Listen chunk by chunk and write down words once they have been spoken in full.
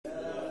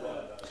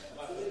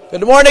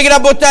Good morning,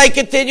 Rabotai.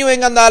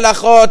 Continuing on the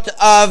halachot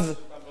of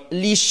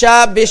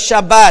Lisha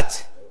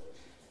b'Shabbat,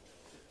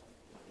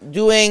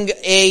 doing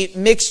a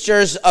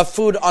mixtures of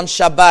food on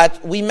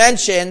Shabbat. We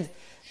mentioned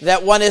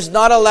that one is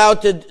not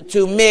allowed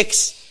to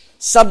mix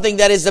something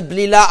that is a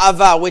blila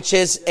ava, which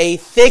is a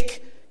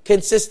thick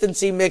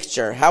consistency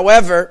mixture.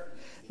 However,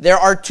 there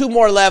are two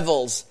more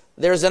levels.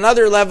 There's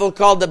another level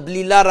called the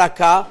blila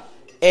raka,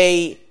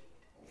 a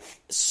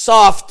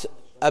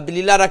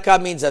blila raka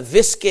means a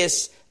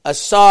viscous, a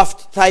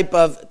soft type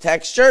of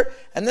texture,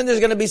 and then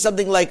there's going to be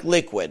something like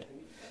liquid.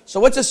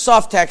 So what's a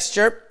soft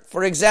texture?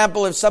 For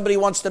example, if somebody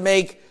wants to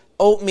make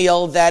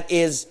oatmeal that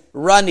is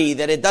runny,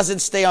 that it doesn't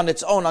stay on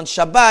its own on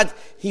Shabbat,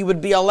 he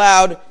would be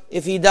allowed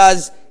if he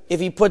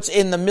puts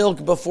in the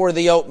milk before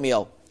the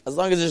oatmeal, as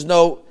long as he's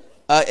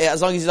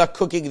not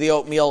cooking the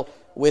oatmeal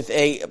with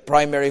a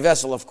primary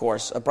vessel, of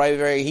course, a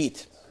primary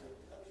heat.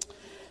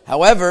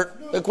 However,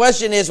 the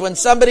question is, when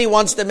somebody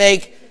wants to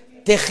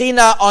make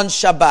techina on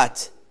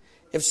Shabbat,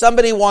 if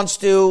somebody wants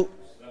to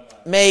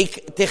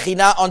make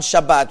techina on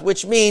Shabbat,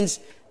 which means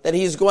that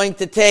he's going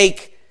to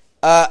take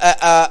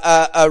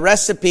a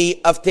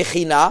recipe of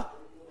techina,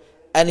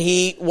 and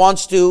he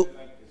wants to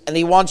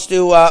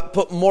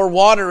put more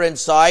water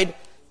inside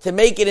to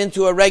make it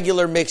into a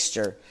regular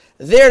mixture.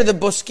 There, the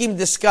Boskim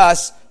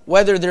discuss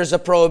whether there's a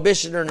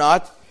prohibition or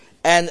not,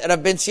 and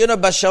Rabbi Tzion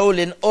Bashaul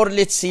in Or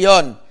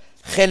L'Tzion,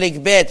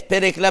 Chelik Bet,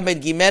 Perek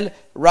Lamed Gimel,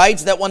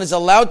 writes that one is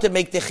allowed to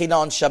make techina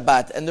on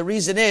Shabbat, and the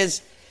reason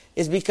is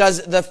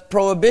because the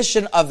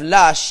prohibition of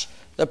lash,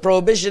 the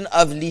prohibition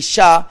of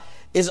lisha,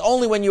 is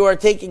only when you are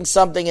taking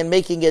something and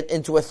making it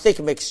into a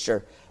thick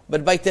mixture.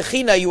 But by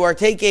techina, you are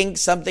taking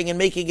something and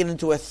making it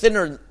into a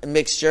thinner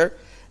mixture.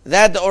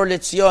 That the Or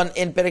L'Tzion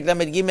in Perek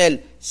Lamed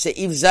Gimel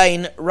Seif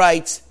Zayin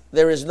writes,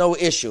 there is no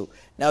issue.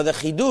 Now the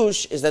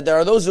chidush is that there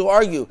are those who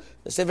argue,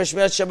 the Sefer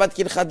Shmirat Shabbat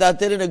Kirchadat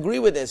didn't agree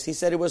with this. He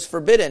said it was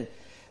forbidden.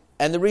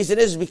 And the reason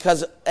is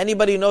because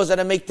anybody who knows how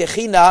to make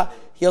techina,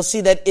 he'll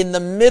see that in the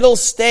middle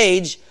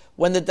stage,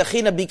 when the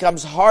techina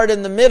becomes hard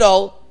in the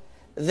middle,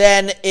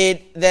 then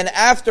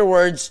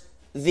afterwards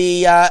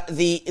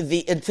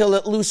until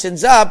it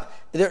loosens up,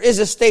 there is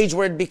a stage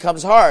where it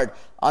becomes hard.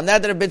 On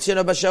that, Rabbi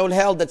Tzion Bashaul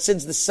held that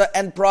since the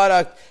end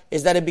product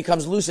is that it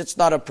becomes loose, it's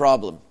not a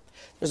problem.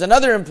 There's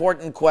another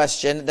important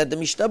question that the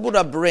Mishnah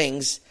Berurah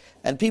brings,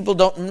 and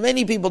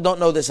many people don't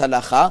know this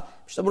halacha.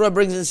 Mishnah Berurah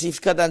brings in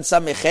Sifkat and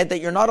Samechet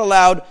that you're not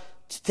allowed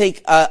to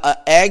take a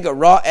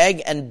raw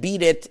egg and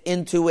beat it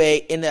into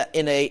in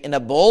a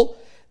bowl,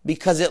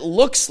 because it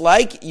looks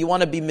like you want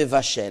to be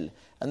mivashel.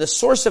 And the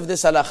source of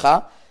this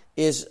halacha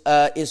is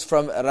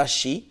from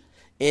Rashi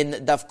in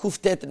Daf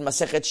Kuftet in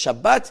Masechet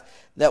Shabbat,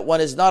 that one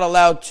is not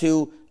allowed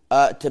to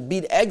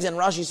beat eggs, and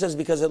Rashi says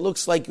because it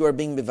looks like you are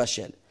being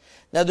mivashel.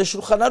 Now the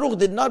Shulchan Aruch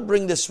did not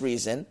bring this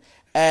reason,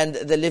 and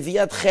the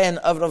Leviat Chen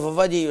of Rav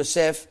Ovadia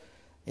Yosef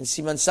in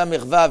Siman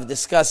Samich Vav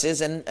discusses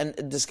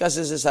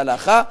this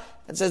halacha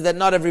and says that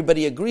not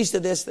everybody agrees to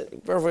this,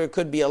 that therefore it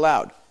could be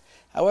allowed.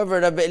 However,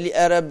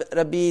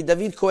 Rabbi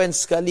David Cohen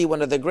Skali,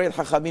 one of the great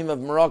Chachamim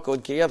of Morocco,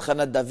 in Kiryat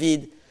Chana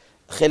David,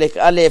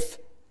 Chelek Aleph,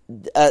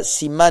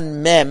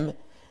 Siman Mem,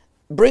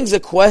 brings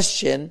a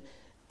question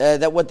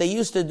that what they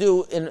used to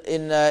do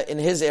in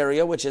his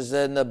area, which is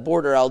in the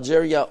border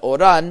Algeria,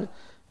 Oran,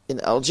 in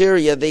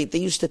Algeria, they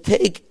used to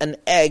take an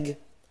egg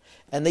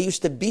and they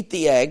used to beat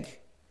the egg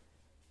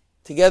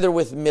together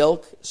with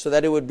milk so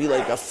that it would be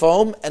like a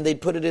foam, and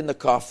they'd put it in the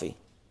coffee.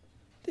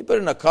 They put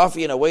it in a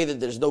coffee in a way that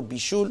there's no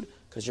bishul,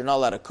 because you're not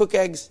allowed to cook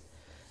eggs,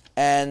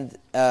 and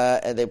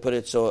they put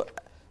it so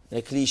in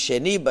a kli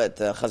sheni, but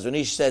Chazon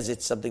Ish says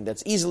it's something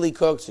that's easily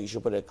cooked, so you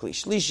should put it in a kli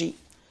shlishi.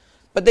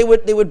 But they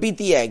would beat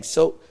the eggs.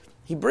 So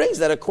he brings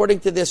that according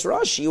to this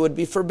Rashi, it would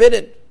be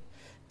forbidden.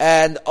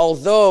 And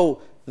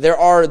although there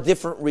are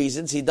different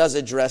reasons, he does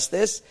address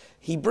this.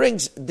 He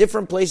brings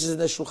different places in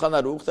the Shulchan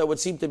Aruch that would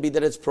seem to be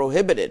that it's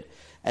prohibited.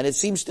 And it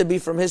seems to be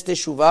from his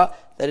teshuvah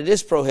that it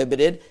is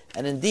prohibited.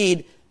 And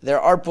indeed, there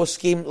are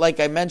poskim, like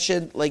I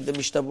mentioned, like the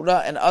Mishnah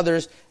Berurah and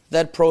others,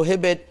 that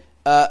prohibit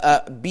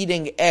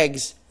beating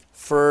eggs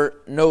for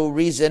no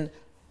reason,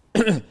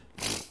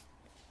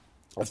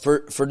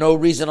 for no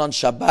reason on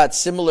Shabbat.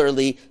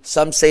 Similarly,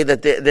 some say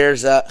that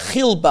there's a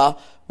chilba,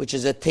 which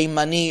is a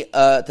Teimani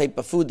type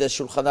of food. The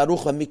Shulchan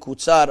Aruch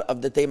HaMikutzar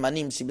of the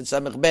Teimanim, Sibet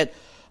Samech Bet,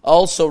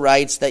 also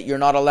writes that you're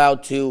not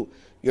allowed to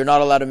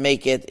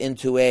make it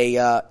into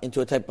a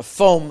type of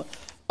foam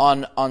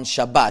on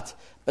Shabbat.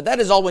 But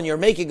that is all when you're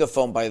making a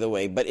foam, by the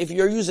way. But if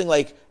you're using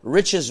like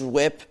Rich's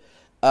whip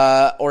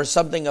or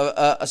something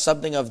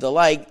of the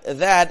like,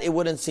 that it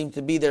wouldn't seem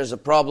to be. There's a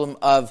problem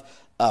of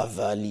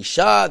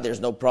lisha. There's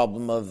no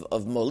problem of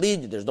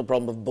molid. There's no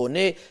problem of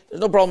bonnet.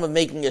 There's no problem of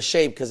making a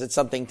shape because it's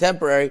something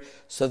temporary.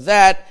 So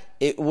that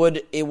it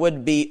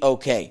would be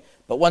okay.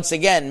 But once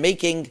again,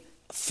 making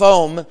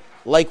foam,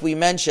 like we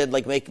mentioned,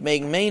 like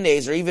making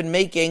mayonnaise, or even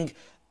making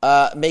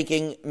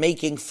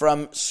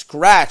from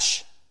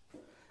scratch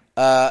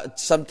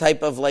some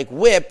type of like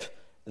whip,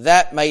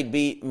 that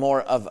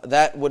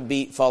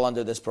would fall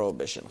under this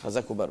prohibition.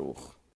 Chazaku Baruch.